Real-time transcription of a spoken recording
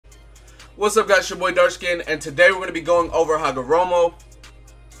What's up, guys? It's your boy Darkskin, and today we're going to be going over Hagoromo.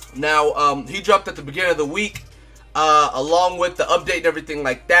 Now, he dropped at the beginning of the week, along with the update and everything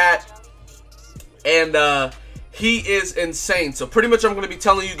like that. And he is insane. So pretty much I'm going to be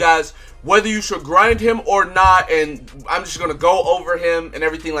telling you guys whether you should grind him or not, and I'm just going to go over him and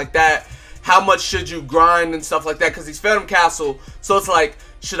everything like that. How much should you grind and stuff like that, because he's Phantom Castle, so it's like,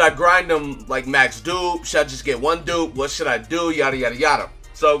 should I grind him like max dupe? Should I just get one dupe? What should I do? Yada yada yada.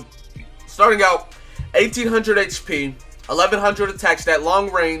 So starting out, 1800 HP, 1100 attack stat,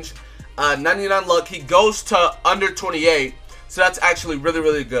 long range, 99 luck. He goes to under 28, so that's actually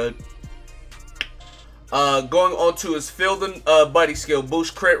really good. Going on to his field and buddy skill,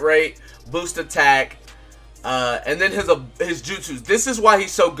 boost crit rate, boost attack, and then his jutsus. This is why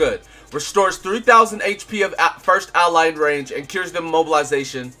he's so good. Restores 3000 HP of first ally in range and cures them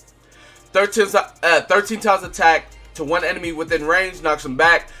mobilization. 13 times attack to one enemy within range, knocks him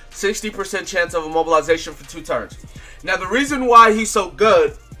back. 60% chance of immobilization for 2 turns. Now, the reason why he's so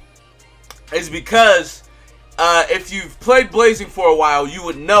good is because if you've played Blazing for a while, you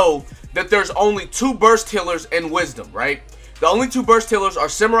would know that there's only 2 burst healers in Wisdom, right? The only 2 burst healers are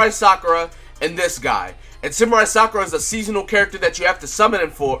Samurai Sakura and this guy. And Samurai Sakura is a seasonal character that you have to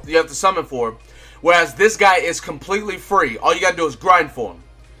summon for. Whereas this guy is completely free. All you gotta do is grind for him.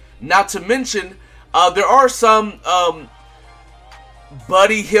 Not to mention, there are some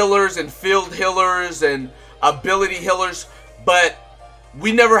buddy healers and field healers and ability healers, but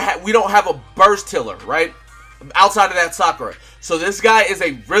we don't have a burst healer, right? Outside of that Sakura. So this guy is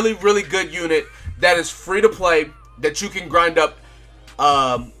a really good unit that is free to play, that you can grind up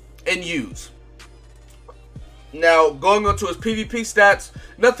and use. Now, going on to his PvP stats,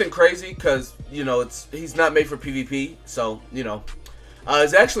 nothing crazy, because, you know, he's not made for PvP, so, you know.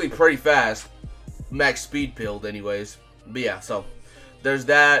 It's actually pretty fast. Max speed pilled, anyways. But yeah, so, there's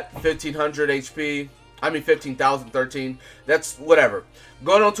that. 1500 HP. I mean, 15,013. That's whatever.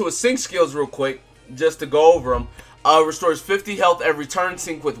 Going on to his sync skills real quick, just to go over them. Restores 50 health every turn,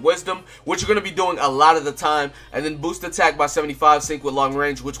 sync with Wisdom, which you're going to be doing a lot of the time. And then boost attack by 75, sync with long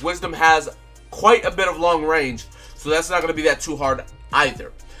range, which Wisdom has quite a bit of long range, so that's not going to be that too hard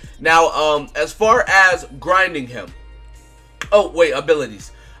either. Now, as far as grinding him, oh wait,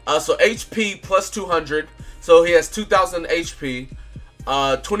 abilities. So HP plus 200, so he has 2000 HP,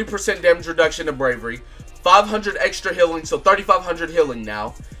 20% damage reduction to bravery, 500 extra healing, so 3500 healing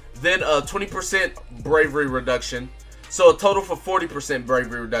now, then 20% bravery reduction, so a total for 40%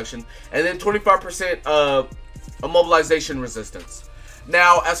 bravery reduction, and then 25% immobilization resistance.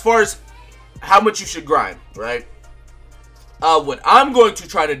 Now, as far as how much you should grind, right? What I'm going to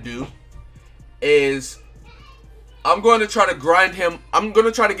try to do is I'm going to try to grind him. I'm going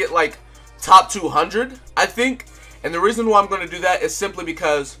to try to get like top 200, I think. And the reason why I'm going to do that is simply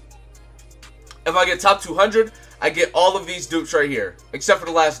because if I get top 200, I get all of these dupes right here, except for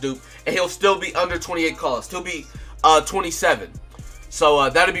the last dupe, and he'll still be under 28 cost. He'll be 27. So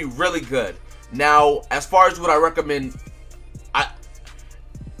that'd be really good. Now, as far as what I recommend,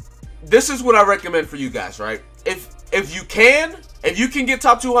 this is what I recommend for you guys, right? If you can get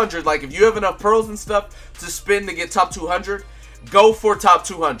top 200, like if you have enough pearls and stuff to spend to get top 200, go for top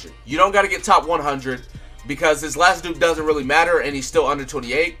 200. You don't got to get top 100 because his last dupe doesn't really matter and he's still under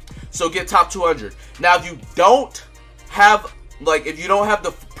 28. So get top 200. Now, if you don't have, like, if you don't have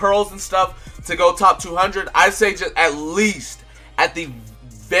the pearls and stuff to go top 200, I'd say just at least, at the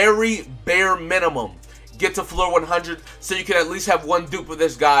very bare minimum, get to floor 100 so you can at least have one dupe with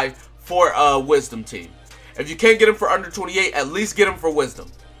this guy for a Wisdom team. If you can't get him for under 28, at least get him for Wisdom,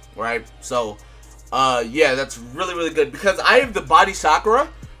 right? So, yeah, that's really good, because I have the body Sakura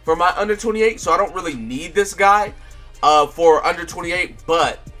for my under 28, so I don't really need this guy for under 28,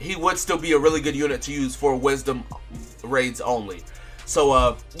 but he would still be a really good unit to use for Wisdom raids only.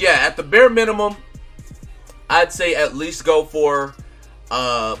 So, yeah, at the bare minimum, I'd say at least go for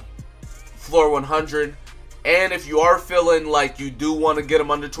floor 100. And if you are feeling like you do want to get him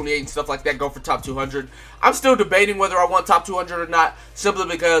under 28 and stuff like that, go for top 200. I'm still debating whether I want top 200 or not, simply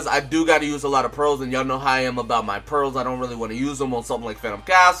because I do got to use a lot of pearls, and y'all know how I am about my pearls. I don't really want to use them on something like Phantom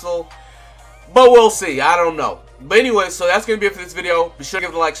Castle, but we'll see. I don't know. But anyway, so that's going to be it for this video. Be sure to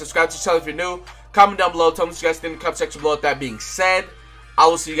give it a like, subscribe to the channel if you're new, comment down below, tell me what you guys think in the comment section below. With that being said, I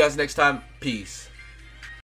will see you guys next time. Peace.